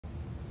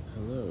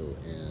Hello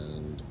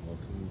and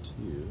welcome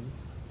to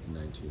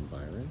 19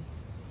 Byron.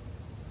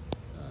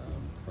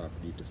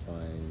 Property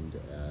defined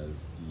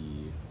as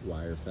the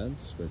wire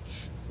fence,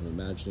 which I'm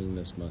imagining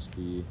this must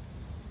be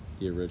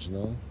the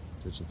original,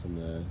 judging from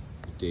the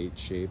date,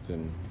 shape,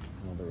 and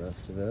all the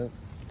rest of it.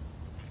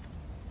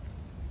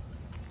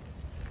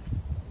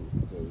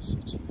 It goes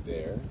to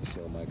there,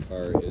 so my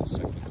car is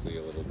technically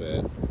a little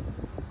bit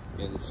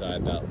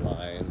inside that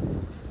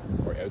line,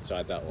 or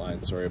outside that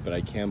line, sorry, but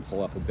I can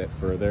pull up a bit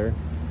further.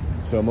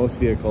 So most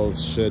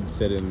vehicles should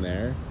fit in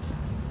there.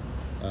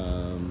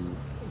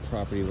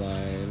 Property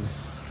line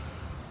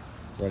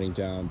running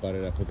down,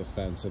 butted up with the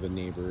fence of the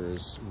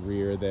neighbor's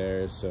rear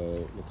there, so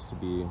it looks to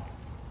be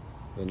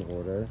in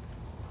order.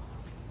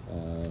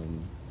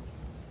 You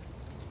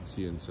can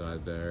see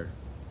inside there,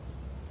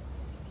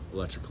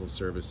 electrical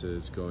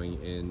services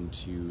going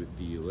into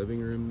the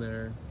living room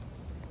there,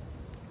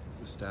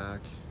 the stack.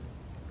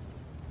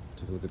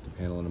 Take a look at the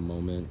panel in a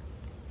moment.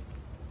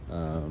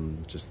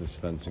 Just this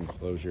fence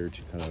enclosure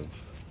to kind of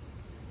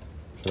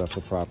shut off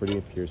the property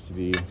appears to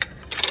be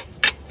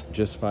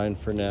just fine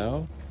for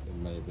now. There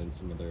might have been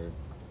some other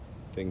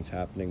things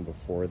happening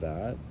before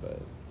that, but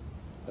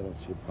I don't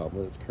see a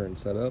problem with its current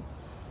setup.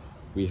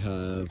 We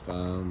have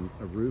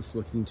a roof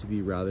looking to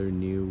be rather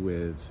new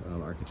with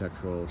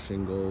architectural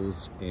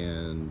shingles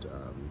and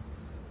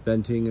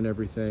venting and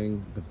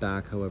everything. The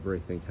back, however, I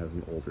think has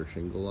an older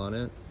shingle on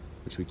it,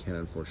 which we can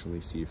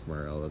unfortunately see from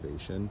our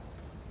elevation.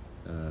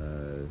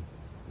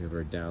 We have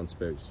our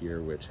downspout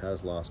here, which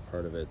has lost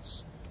part of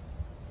its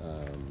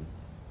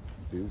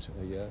boot,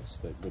 I guess,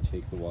 that would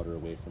take the water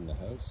away from the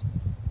house.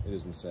 It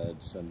is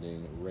instead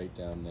sending right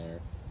down there.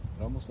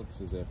 It almost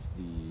looks as if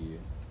the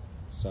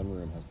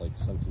sunroom has like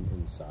something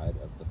inside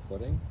of the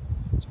footing.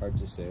 It's hard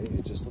to say.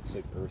 It just looks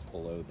like earth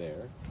below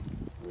there,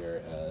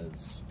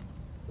 whereas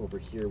over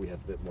here we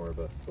have a bit more of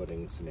a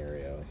footing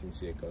scenario. I can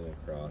see it going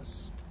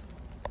across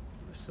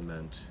the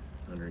cement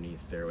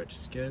underneath there, which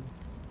is good.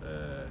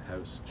 The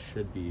house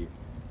should be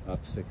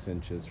up 6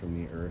 inches from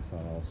the earth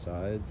on all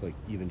sides. Like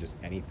even just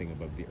anything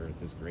above the earth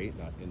is great,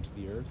 not into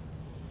the earth.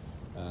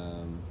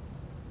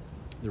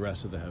 The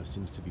rest of the house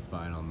seems to be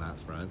fine on that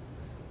front.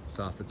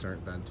 Soffits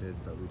aren't vented,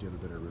 but we do have a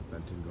bit of roof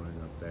venting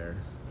going up there.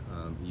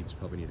 Eaves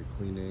probably need a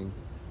cleaning.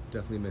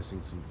 Definitely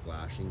missing some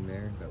flashing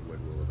there. That wood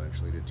will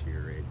eventually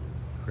deteriorate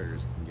and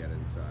critters can get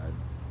inside.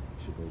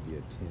 Should really be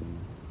a tin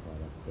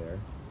product there.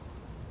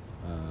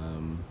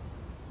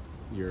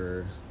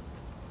 Your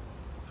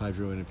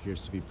hydro in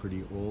appears to be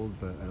pretty old,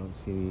 but I don't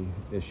see any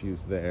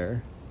issues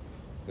there.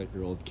 Got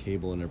your old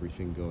cable and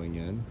everything going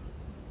in.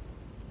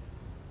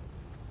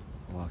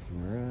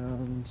 Walking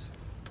around.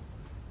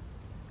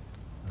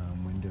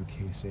 Window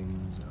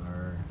casings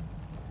are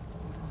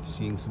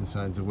seeing some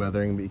signs of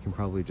weathering, but you can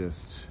probably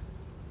just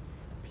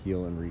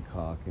peel and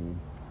recaulk and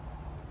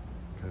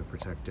kind of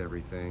protect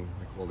everything.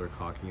 Like older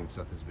caulking and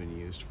stuff has been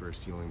used for a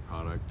sealing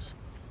product.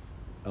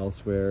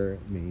 Elsewhere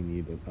may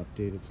need an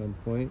update at some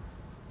point.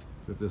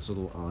 With this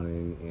little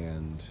awning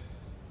and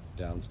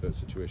downspout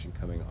situation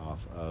coming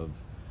off of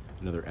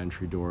another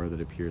entry door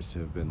that appears to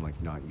have been like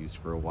not used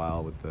for a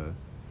while with the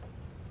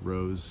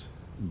rose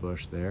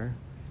bush there.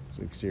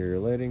 Some exterior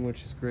lighting,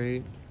 which is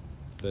great.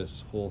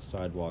 This whole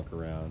sidewalk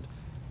around,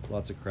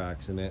 lots of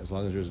cracks in it. As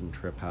long as there isn't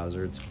trip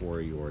hazards for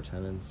your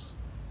tenants,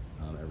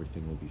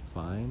 everything will be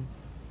fine.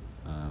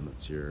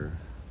 It's your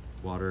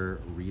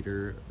water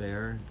reader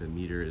there. The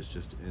meter is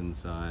just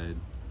inside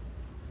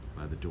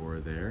by the door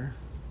there.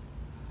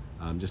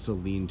 Just a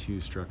lean-to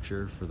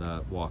structure for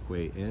that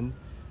walkway in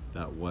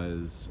that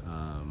was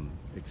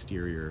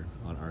exterior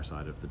on our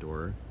side of the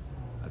door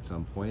at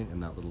some point,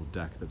 and that little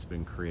deck that's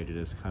been created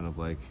is kind of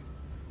like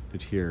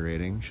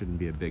deteriorating. Shouldn't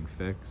be a big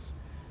fix.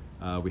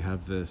 We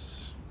have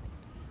this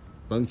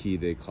bunkie,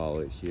 they call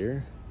it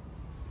here,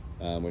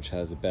 which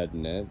has a bed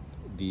in it.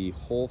 The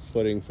whole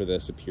footing for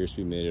this appears to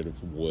be made out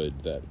of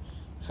wood that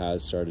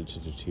has started to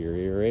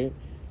deteriorate.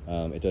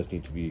 It does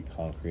need to be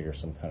concrete or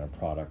some kind of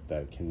product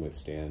that can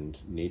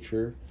withstand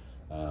nature.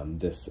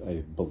 This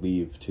I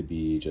believe to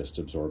be just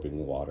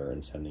absorbing water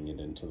and sending it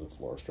into the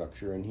floor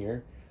structure in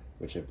here,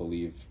 which I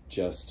believe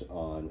just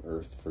on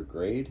earth for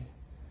grade.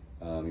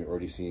 You're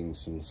already seeing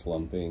some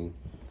slumping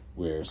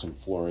where some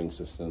flooring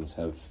systems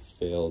have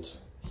failed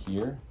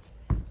here.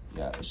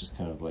 Yeah, it's just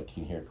kind of like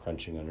you can hear it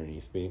crunching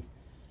underneath me.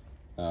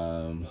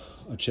 A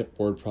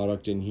chipboard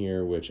product in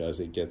here, which as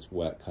it gets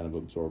wet kind of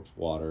absorbs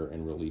water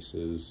and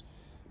releases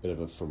a bit of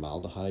a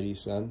formaldehyde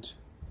scent.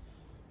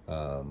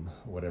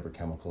 Whatever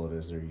chemical it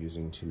is they're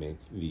using to make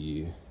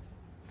the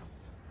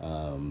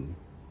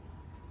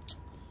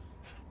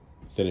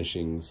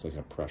finishings like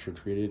a pressure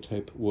treated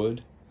type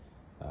wood.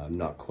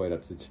 Not quite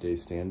up to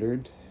today's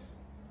standard.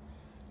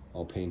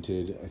 All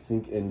painted. I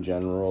think in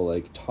general,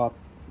 like top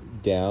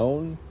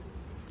down,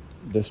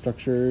 the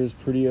structure is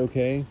pretty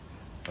okay.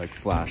 Like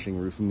flashing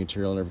roofing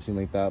material and everything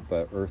like that,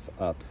 but earth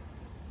up,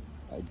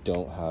 I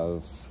don't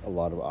have a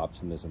lot of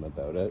optimism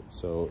about it.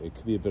 So it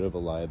could be a bit of a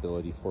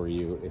liability for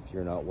you if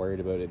you're not worried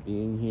about it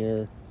being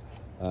here.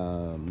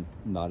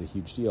 Not a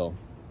huge deal.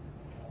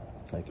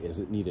 Like, is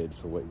it needed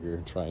for what you're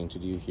trying to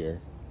do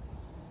here?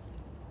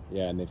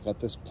 Yeah, and they've got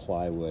this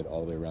plywood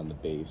all the way around the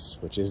base,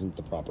 which isn't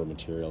the proper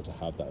material to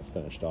have that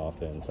finished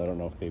off in. So I don't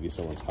know if maybe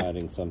someone's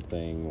hiding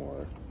something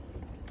or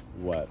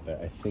what,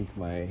 but I think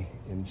my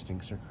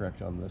instincts are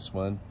correct on this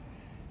one.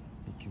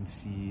 You can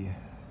see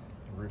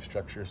the roof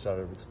structure sort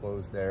of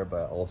exposed there,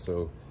 but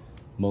also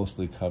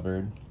mostly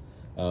covered.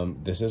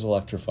 This is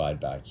electrified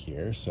back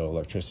here, so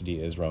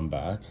electricity is run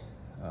back.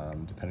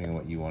 Depending on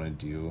what you want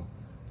to do,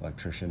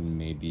 electrician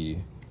may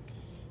be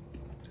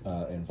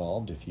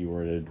involved if you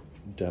were to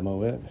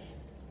demo it.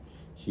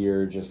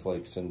 Here, just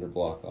like cinder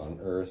block on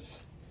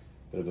earth,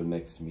 bit of a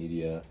mixed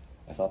media.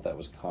 I thought that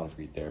was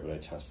concrete there, but I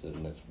tested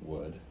and it's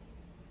wood.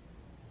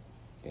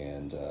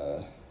 And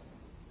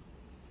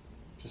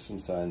just some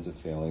signs of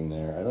failing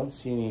there. I don't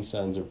see any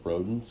signs of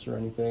rodents or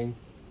anything,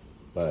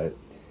 but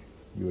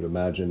you would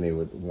imagine they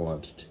would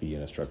want to be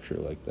in a structure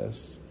like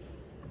this.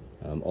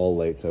 All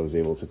lights I was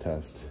able to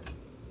test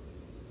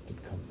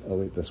did come. Oh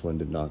wait, this one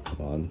did not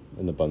come on.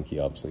 And the bunkie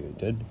obviously it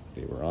did, because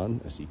they were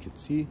on, as you could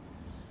see.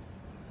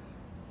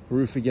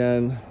 Roof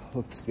again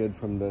looks good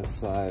from this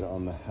side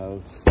on the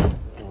house.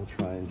 I'll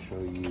try and show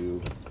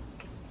you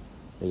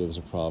where there was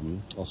a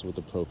problem. Also with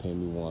the propane,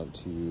 we want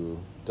to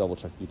double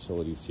check the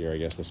utilities here. I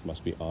guess this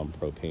must be on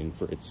propane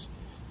for its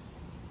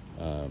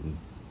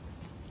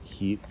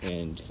heat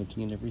and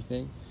cooking and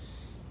everything.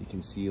 You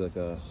can see like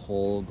a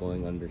hole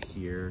going under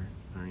here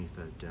underneath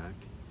that deck.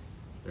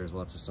 There's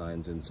lots of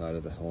signs inside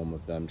of the home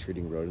of them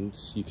treating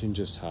rodents. You can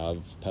just have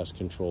pest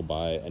control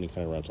by any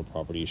kind of rental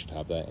property. You should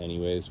have that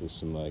anyways with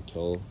some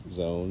kill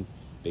zone,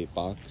 bait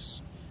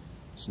box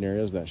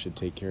scenarios. That should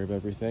take care of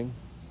everything.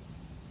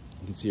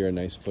 You can see our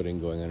nice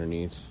footing going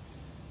underneath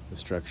the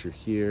structure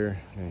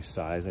here, nice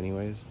size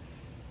anyways.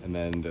 And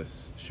then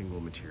this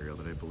shingle material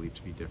that I believe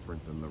to be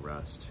different than the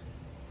rest,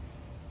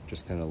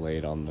 just kind of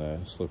laid on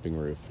the sloping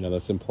roof. Now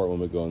that's important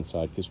when we go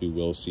inside because we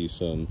will see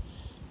some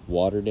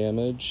water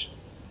damage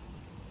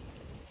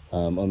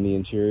on the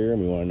interior,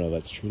 and we want to know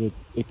that's treated.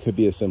 It could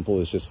be as simple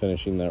as just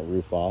finishing that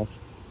roof off,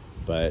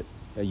 but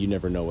you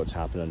never know what's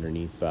happened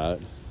underneath that.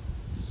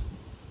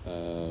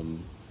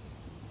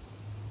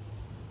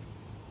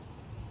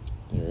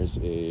 There's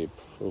a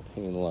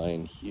propane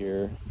line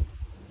here.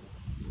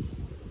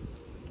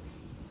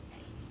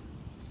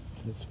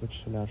 Did it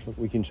switch to natural?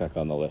 We can check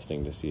on the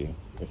listing to see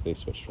if they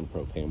switched from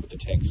propane, but the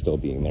tank's still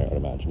being there. I'd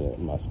imagine it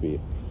must be.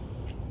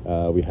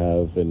 We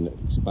have an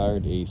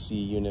expired AC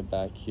unit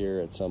back here.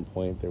 At some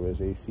point there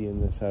was AC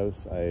in this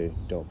house. I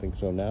don't think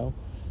so now.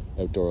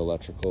 Outdoor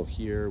electrical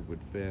here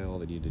would fail.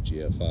 They need a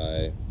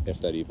GFI,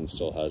 if that even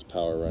still has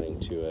power running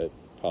to it,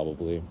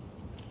 probably.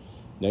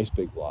 Nice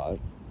big lot.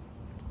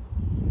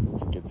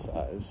 It's a good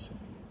size.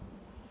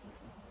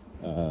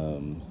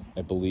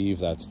 I believe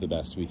that's the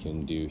best we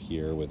can do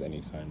here with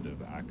any kind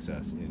of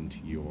access into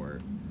your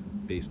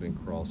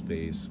basement crawl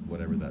space,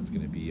 whatever that's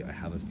going to be. I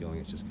have a feeling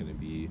it's just going to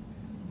be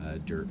a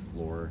dirt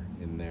floor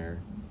in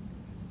there.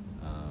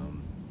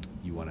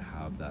 You want to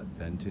have that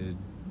vented.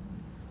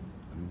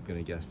 I'm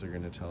going to guess they're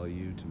going to tell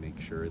you to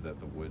make sure that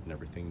the wood and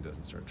everything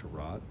doesn't start to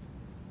rot.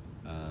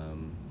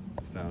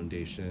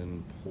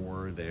 Foundation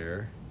pour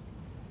there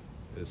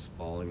is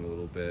falling a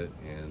little bit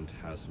and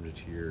has some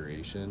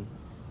deterioration,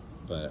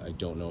 but I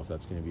don't know if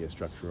that's going to be a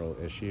structural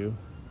issue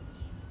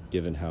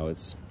given how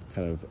it's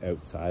kind of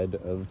outside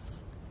of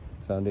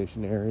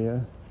foundation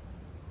area.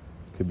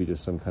 Could be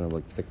just some kind of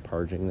like thick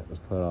parging that was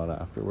put on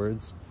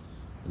afterwards.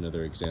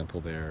 Another example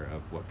there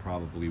of what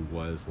probably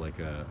was like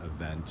a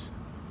vent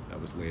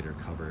that was later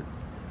covered.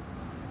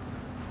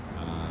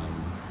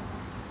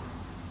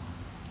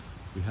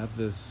 We have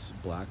this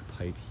black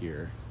pipe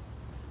here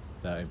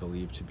that I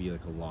believe to be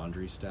like a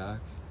laundry stack.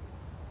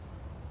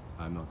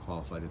 I'm not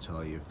qualified to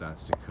tell you if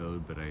that's to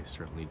code, but I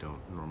certainly don't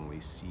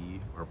normally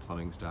see, or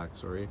plumbing stack,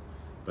 sorry,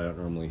 but I don't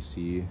normally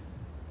see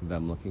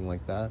them looking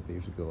like that. They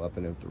usually go up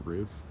and out the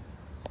roof.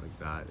 Like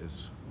that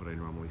is what I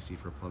normally see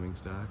for plumbing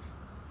stack.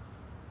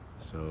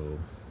 So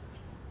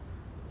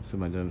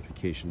some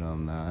identification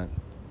on that.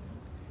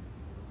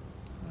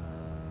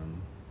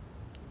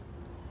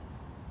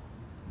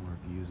 More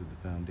views of the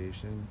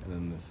foundation, and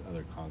then this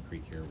other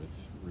concrete here with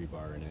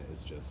rebar in it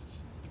is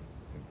just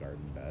a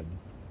garden bed.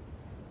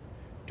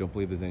 Don't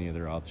believe there's any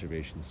other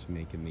observations to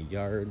make in the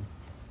yard,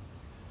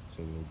 so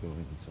we'll go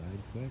inside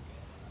quick.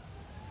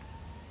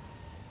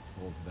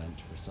 Old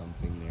vent for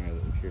something there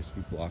that appears to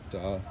be blocked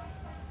off.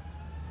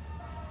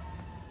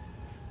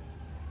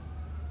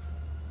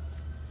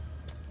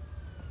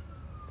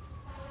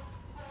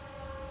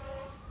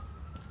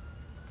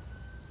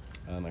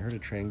 I heard a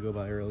train go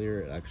by earlier.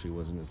 It actually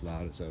wasn't as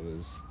loud as I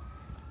was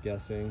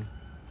guessing.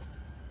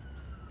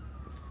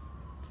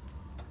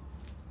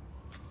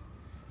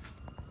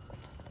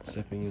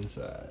 Stepping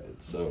inside.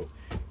 So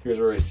here's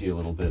where I see a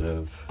little bit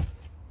of,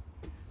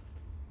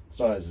 it's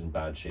not as in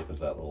bad shape as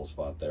that little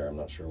spot there. I'm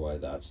not sure why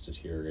that's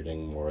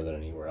deteriorating more than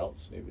anywhere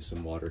else. Maybe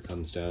some water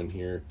comes down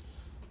here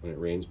when it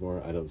rains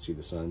more. I don't see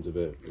the signs of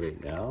it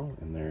right now,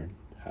 and there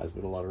has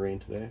been a lot of rain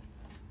today.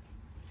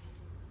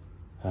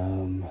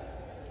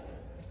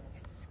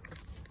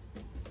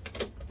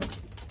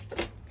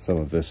 Some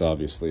of this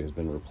obviously has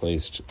been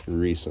replaced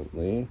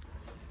recently.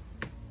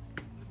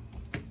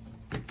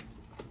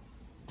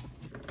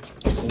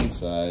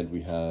 Inside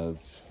we have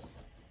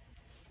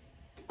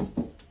a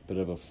bit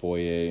of a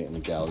foyer and a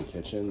galley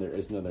kitchen. There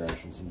is another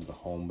entrance into the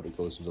home, but it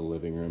goes to the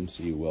living room,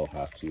 so you will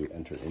have to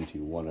enter into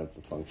one of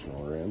the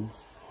functional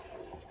rooms.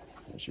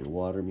 There's your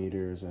water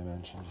meter, as I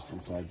mentioned, just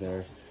inside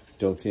there.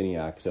 Don't see any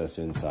access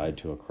inside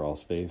to a crawl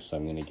space, so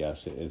I'm going to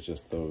guess it is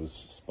just those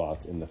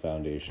spots in the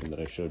foundation that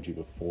I showed you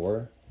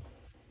before.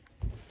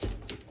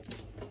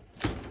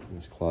 In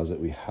this closet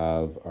we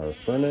have our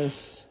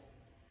furnace.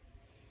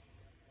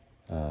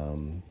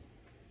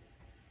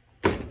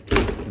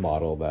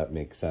 Model that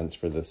makes sense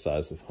for this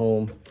size of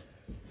home.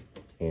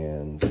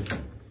 And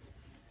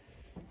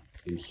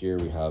in here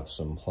we have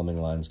some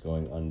plumbing lines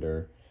going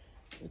under.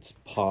 It's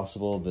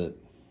possible that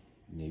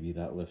maybe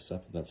that lifts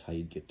up and that's how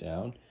you'd get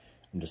down.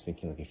 I'm just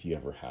thinking like if you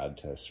ever had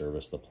to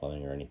service the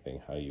plumbing or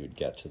anything, how you would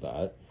get to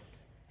that.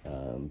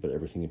 But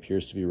everything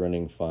appears to be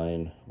running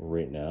fine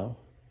right now.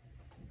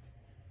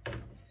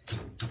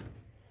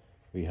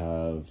 We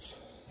have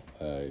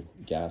a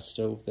gas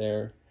stove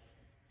there,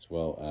 as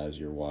well as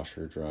your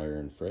washer, dryer,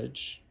 and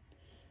fridge.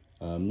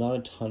 Not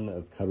a ton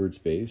of cupboard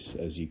space,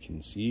 as you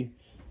can see.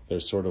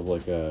 There's sort of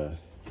like a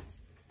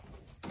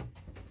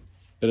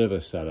bit of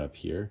a setup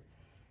here.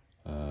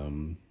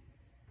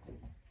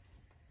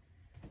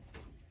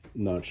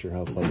 Not sure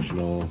how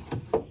functional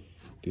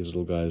these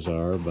little guys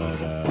are,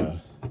 but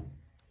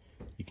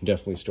you can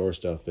definitely store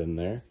stuff in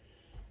there.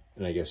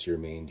 And I guess your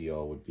main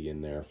deal would be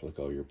in there for like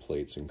all your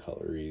plates and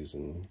cutleries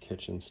and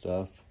kitchen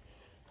stuff.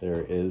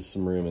 There is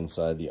some room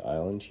inside the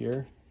island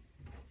here.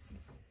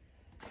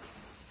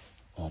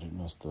 I didn't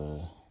notice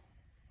the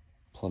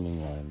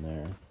plumbing line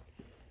there.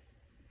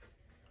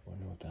 I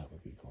wonder what that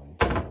would be going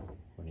to,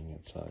 running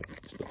outside.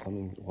 Because the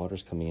plumbing,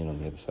 water's coming in on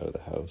the other side of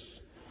the house.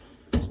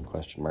 Some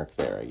question mark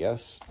there, I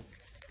guess.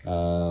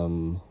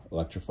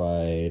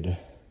 Electrified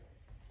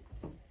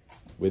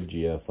with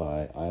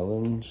GFI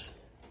island.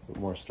 A bit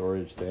more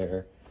storage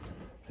there.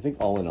 I think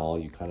all in all,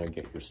 you kind of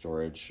get your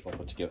storage all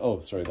put together.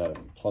 Oh, sorry, that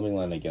plumbing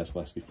line, I guess,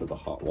 must be for the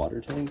hot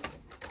water tank,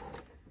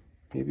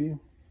 maybe.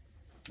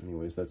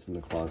 Anyways, that's in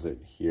the closet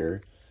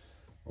here.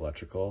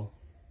 Electrical.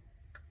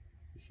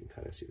 You can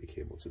kind of see the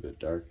cable, it's a bit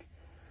dark.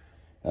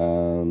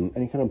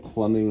 Any kind of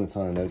plumbing that's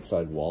on an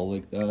outside wall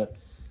like that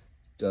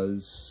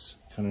does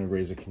kind of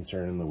raise a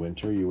concern in the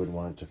winter. You would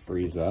want it to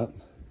freeze up.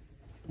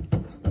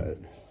 But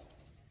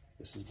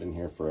this has been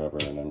here forever,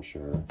 and I'm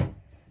sure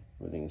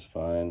everything's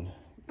fine.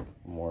 A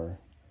couple more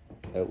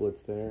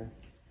outlets there.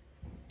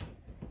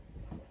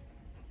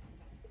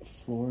 The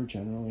floor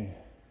generally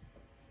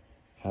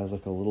has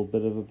like a little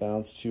bit of a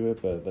bounce to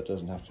it, but that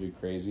doesn't have to be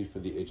crazy for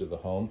the age of the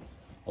home.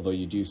 Although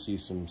you do see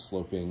some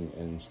sloping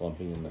and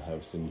slumping in the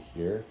house in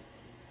here.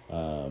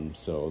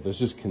 So there's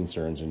just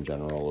concerns in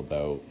general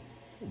about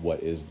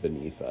what is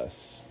beneath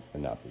us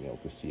and not being able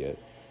to see it.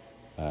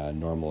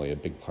 Normally a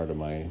big part of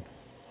my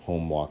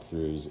home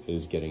walkthroughs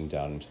is getting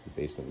down into the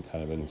basement and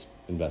kind of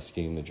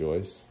investigating the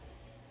joists.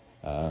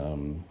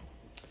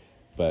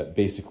 But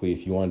basically,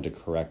 if you wanted to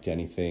correct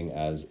anything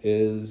as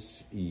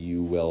is,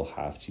 you will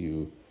have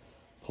to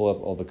pull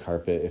up all the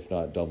carpet, if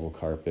not double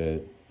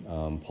carpet,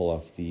 pull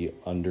off the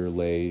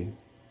underlay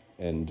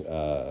and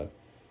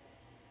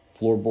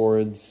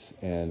floorboards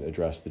and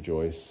address the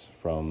joists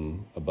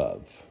from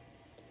above.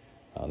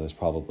 There's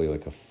probably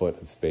like a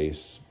foot of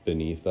space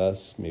beneath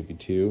us, maybe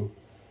 2,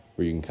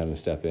 where you can kind of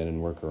step in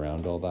and work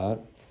around all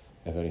that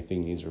if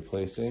anything needs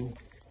replacing.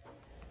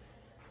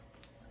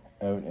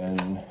 Out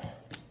in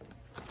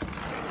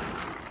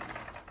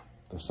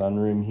the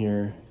sunroom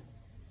here,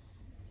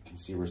 you can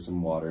see where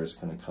some water is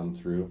going to come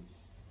through.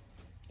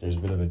 There's a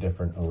bit of a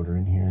different odor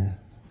in here.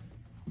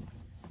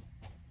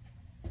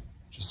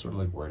 Just sort of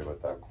like worried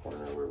about that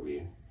corner where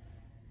we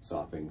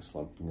saw things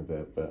slumping a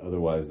bit, but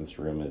otherwise this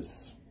room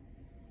is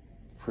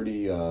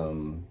pretty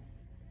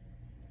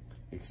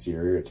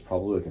exterior. It's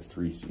probably like a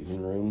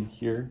 3-season room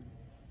here.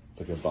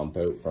 It's like a bump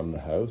out from the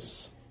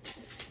house.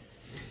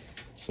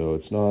 So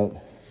it's not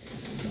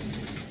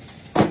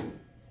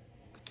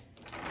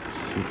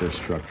super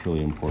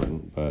structurally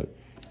important, but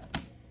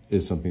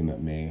is something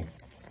that may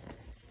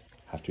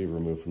have to be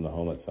removed from the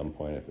home at some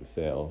point if it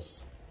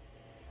fails.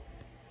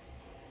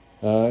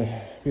 We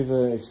have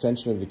an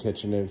extension of the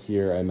kitchen out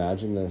here. I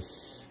imagine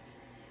this,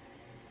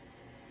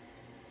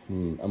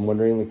 I'm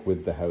wondering, like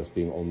with the house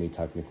being only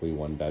technically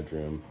 1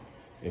 bedroom,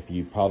 if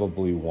you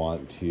probably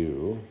want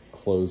to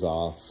close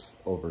off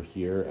over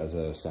here as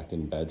a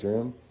 2nd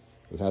bedroom.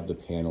 It would have the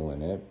panel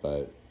in it,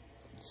 but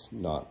it's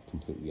not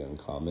completely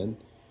uncommon.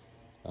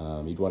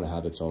 You'd want to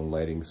have its own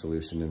lighting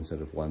solution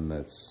instead of one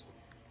that's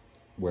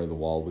where the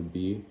wall would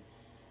be.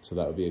 So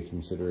that would be a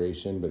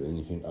consideration, but then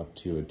you can up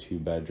to a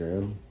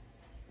 2-bedroom.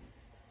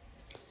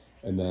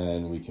 And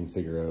then we can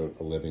figure out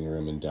a living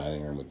room and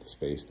dining room with the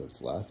space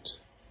that's left.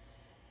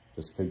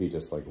 This could be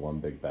just like 1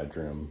 big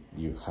bedroom.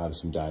 You have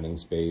some dining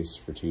space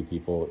for 2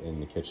 people in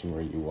the kitchen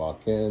where you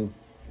walk in,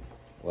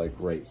 like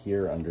right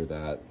here under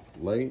that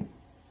light.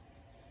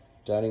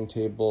 dining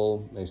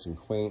table, nice and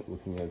quaint,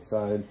 looking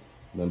outside.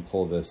 And then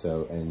pull this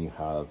out and you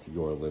have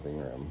your living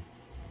room,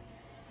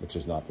 which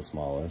is not the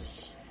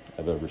smallest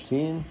I've ever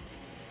seen.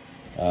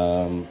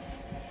 Floor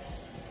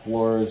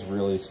is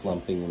really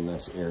slumping in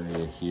this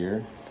area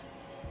here.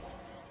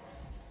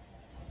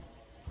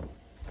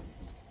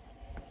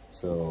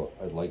 So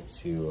I'd like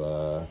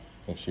to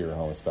make sure your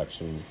home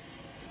inspection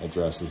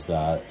addresses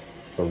that.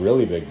 A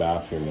really big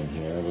bathroom in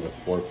here with a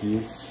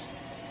 4-piece.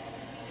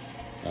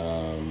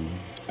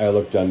 I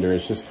looked under,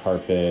 it's just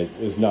carpet.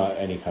 There's not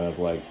any kind of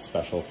like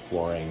special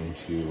flooring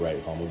to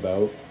write home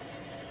about.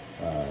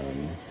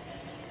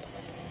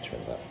 Turn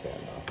that fan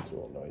off, it's a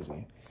little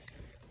noisy.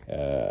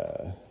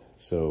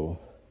 So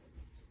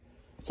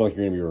it's not like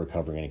you're gonna be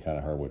recovering any kind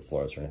of hardwood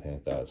floors or anything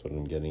like that. That's what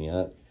I'm getting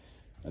at.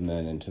 And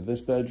then into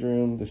this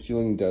bedroom, the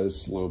ceiling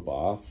does slope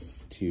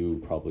off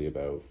to probably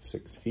about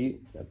 6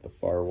 feet at the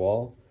far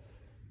wall,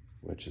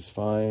 which is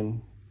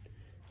fine.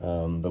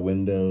 The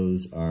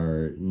windows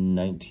are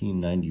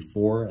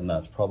 1994, and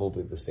that's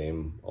probably the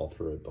same all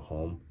throughout the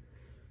home.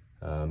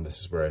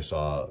 This is where I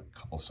saw a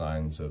couple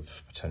signs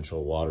of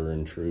potential water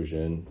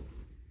intrusion.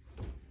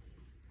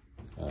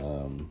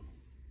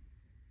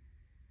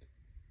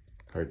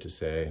 Hard to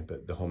say,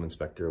 but the home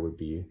inspector would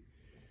be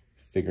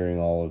figuring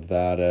all of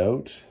that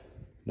out.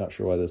 Not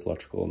sure why there's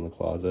electrical in the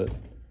closet.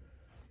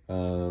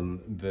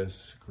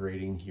 This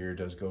grating here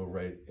does go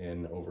right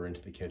in over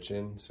into the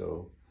kitchen,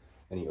 so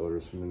any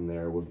odors from in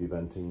there would be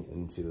venting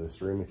into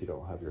this room if you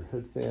don't have your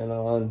hood fan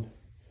on.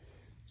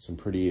 Some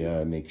pretty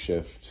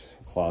makeshift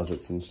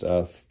closets and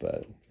stuff,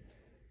 but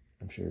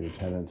I'm sure your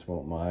tenants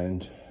won't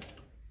mind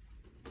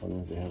as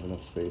long as they have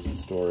enough space to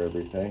store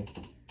everything.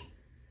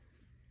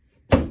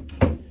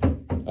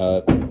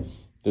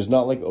 There's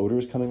not like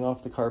odors coming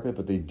off the carpet,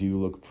 but they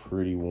do look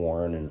pretty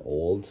worn and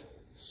old.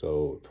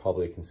 So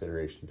probably a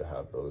consideration to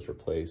have those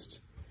replaced.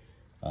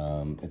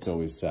 It's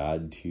always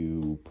sad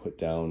to put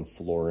down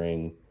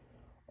flooring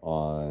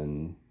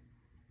on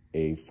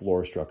a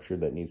floor structure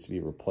that needs to be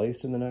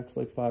replaced in the next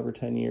like 5 or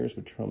 10 years,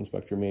 which home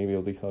inspector may be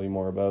able to tell you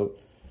more about.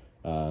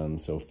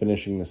 So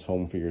finishing this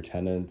home for your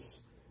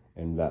tenants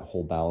and that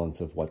whole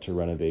balance of what to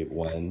renovate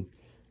when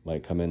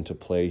might come into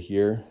play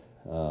here.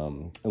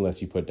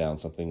 Unless you put down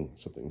something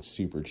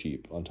super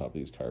cheap on top of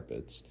these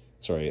carpets,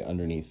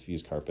 underneath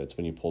these carpets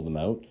when you pull them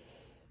out.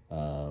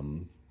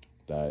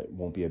 That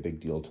won't be a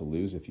big deal to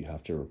lose if you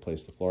have to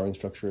replace the flooring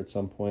structure at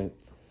some point.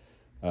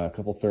 A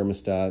couple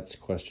thermostats,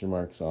 question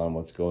marks on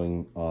what's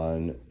going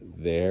on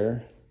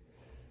there.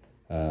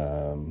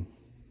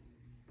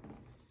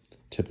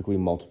 Typically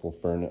multiple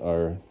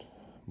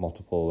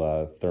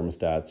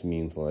thermostats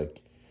means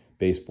like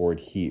baseboard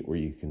heat where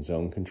you can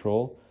zone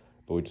control.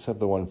 But we just have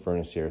the one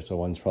furnace here, so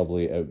one's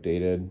probably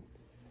outdated,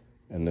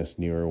 and this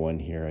newer one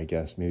here, I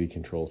guess, maybe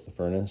controls the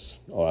furnace.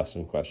 I'll ask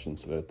some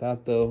questions about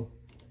that, though.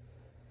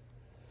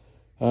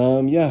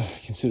 Yeah,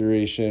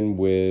 consideration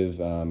with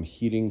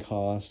heating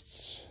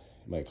costs.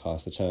 It might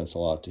cost the tenants a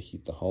lot to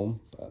heat the home,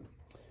 but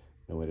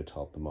no way to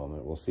tell at the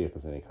moment. We'll see if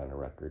there's any kind of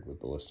record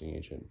with the listing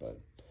agent, but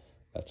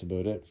that's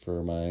about it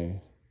for my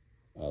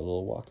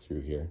little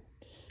walkthrough here.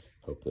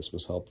 Hope this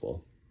was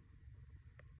helpful.